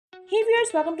Hey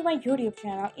viewers, welcome to my YouTube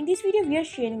channel. In this video, we are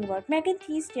sharing about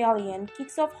Thee Stallion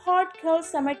kicks off hardcore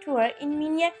summer tour in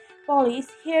Minneapolis.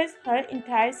 Here's her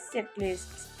entire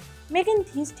setlist.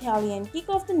 Thee Stallion kicked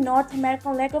off the North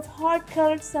American leg of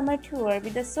hardcore summer tour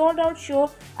with a sold-out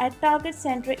show at Target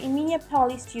Center in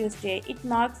Minneapolis Tuesday. It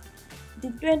marks the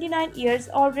 29 years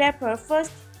old rapper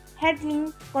first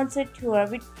headlining concert tour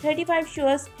with 35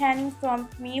 shows spanning from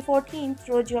May 14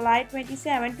 through July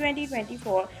 27,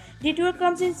 2024. The tour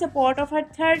comes in support of her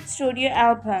third studio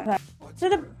album. So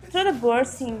the Bird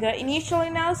singer initially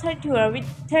announced her tour with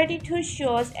 32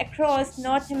 shows across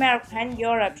North America and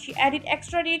Europe. She added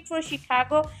extra dates for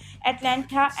Chicago,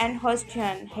 Atlanta, and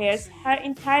Houston. Here's her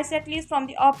entire setlist from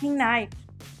the opening night.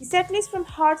 The setlist from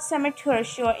Hot Summer Tour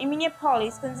show in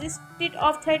Minneapolis consisted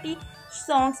of 30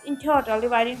 songs in total,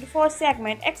 divided into four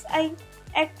segments: XI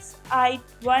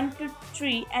 1 to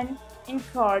 3 and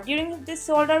Encore. During the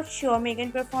sold-out show,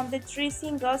 Megan performed the three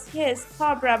singles "HISS",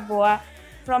 "Cobra Boa"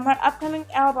 from her upcoming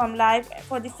album live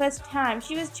for the first time.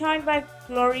 She was joined by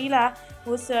Glorilla,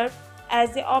 who served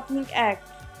as the opening act.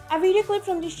 A video clip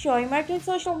from the show emerged on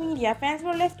social media. Fans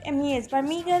were left amazed by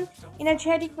Megan's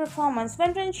energetic performance.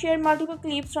 One fan shared multiple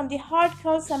clips from the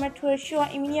Hardcore Summer Tour show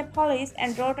in Minneapolis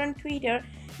and wrote on Twitter,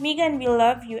 "Megan, we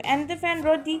love you." Another fan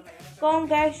wrote, "The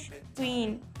Congash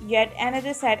Queen." Yet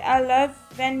another said, "I love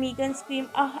when Megan screams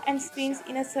and spins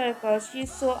in a circle.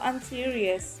 She's so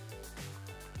unserious."